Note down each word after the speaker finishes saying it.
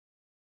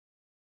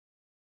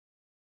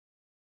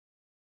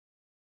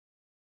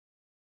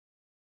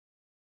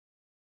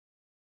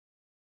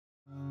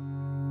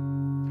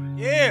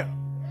Yeah.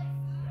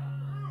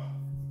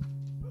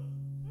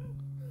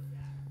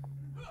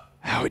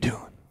 How we doing?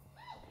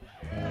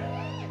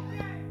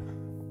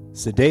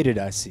 Sedated,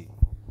 I see.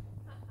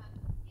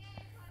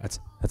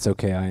 That's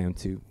okay, I am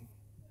too.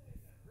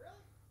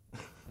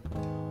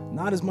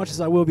 Not as much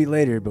as I will be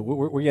later, but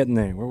we're getting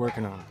there. We're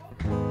working on it.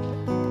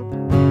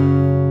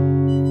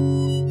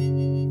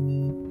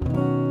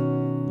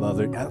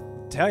 Love it. I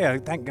tell you,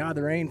 thank God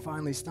the rain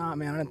finally stopped,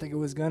 man. I didn't think it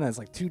was gonna. It's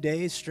like 2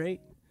 days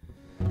straight.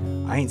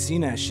 I ain't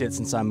seen that shit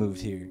since I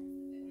moved here.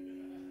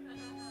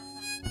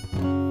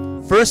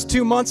 First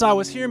 2 months I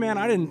was here, man,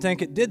 I didn't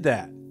think it did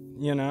that,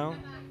 you know?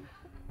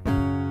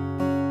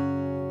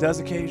 Does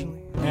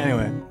occasionally.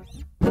 Anyway.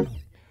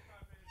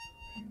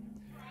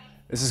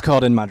 This is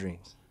called In My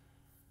Dreams.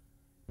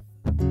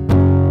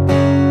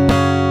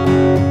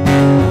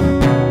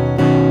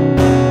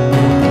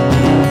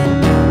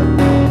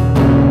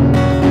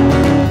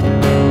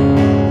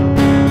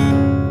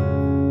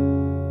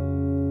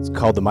 It's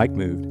called The Mic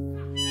Moved.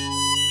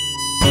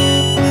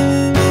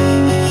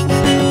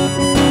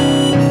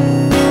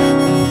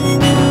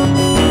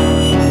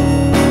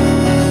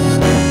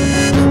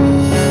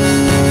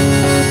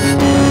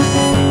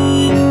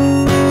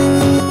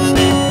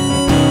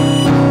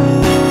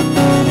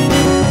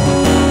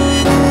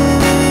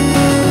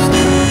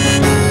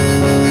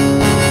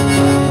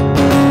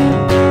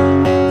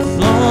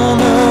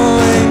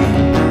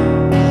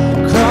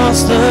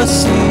 The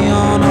sea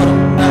on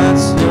autumn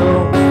nights,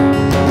 you'll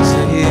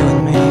sit here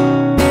with me.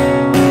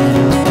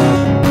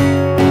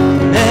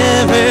 And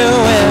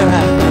everywhere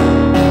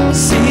I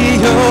see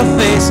your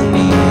face, and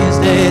these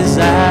days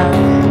I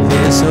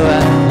feel so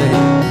out of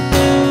place.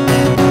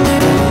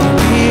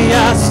 We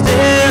are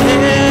still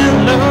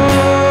in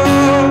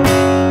love,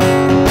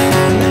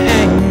 and there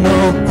ain't no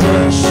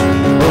push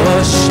or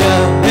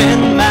shove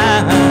in my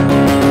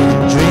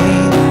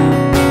dream.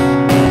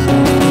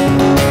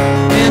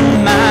 In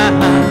my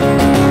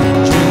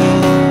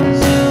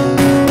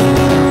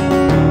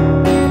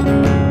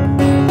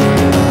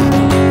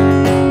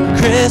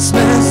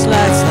Christmas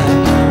lights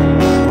like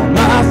on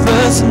my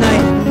first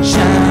night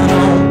shine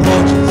on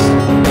porches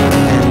and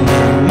in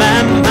my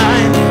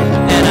mind,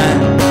 and I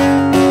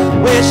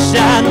wish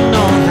I'd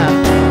known how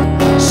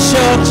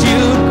short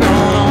you'd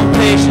grown on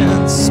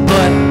patience,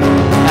 but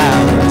I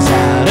was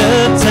out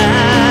of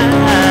time.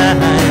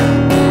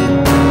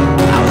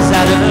 I was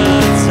out of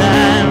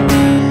time.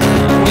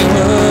 We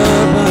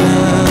were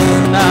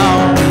burning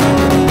out.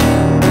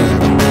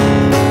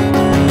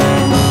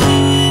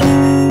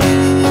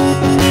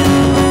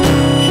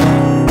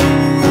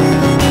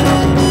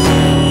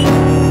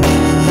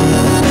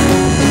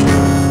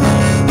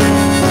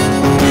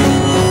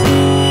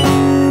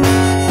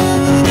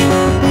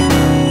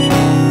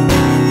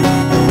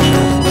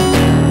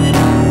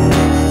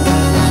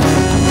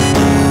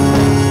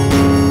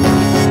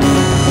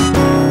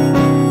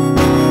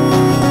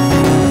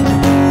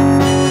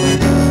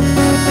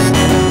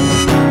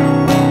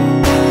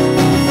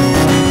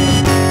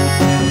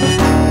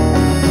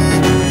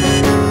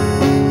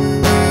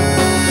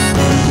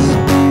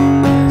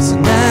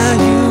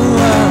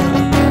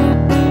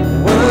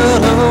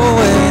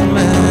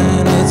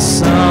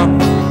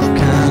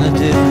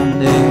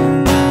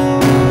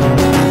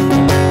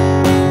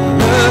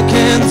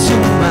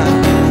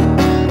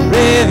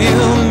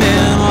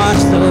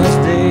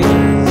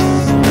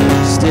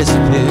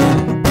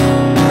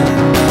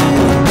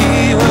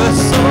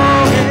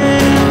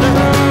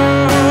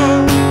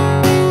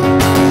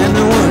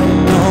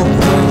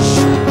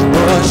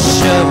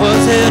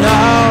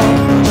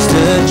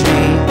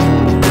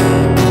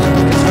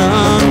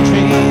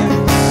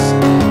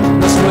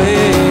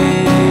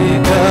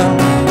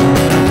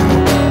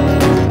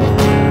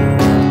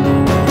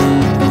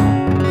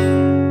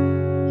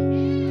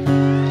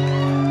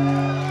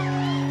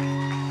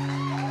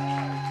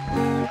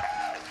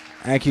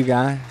 Thank you,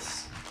 guys.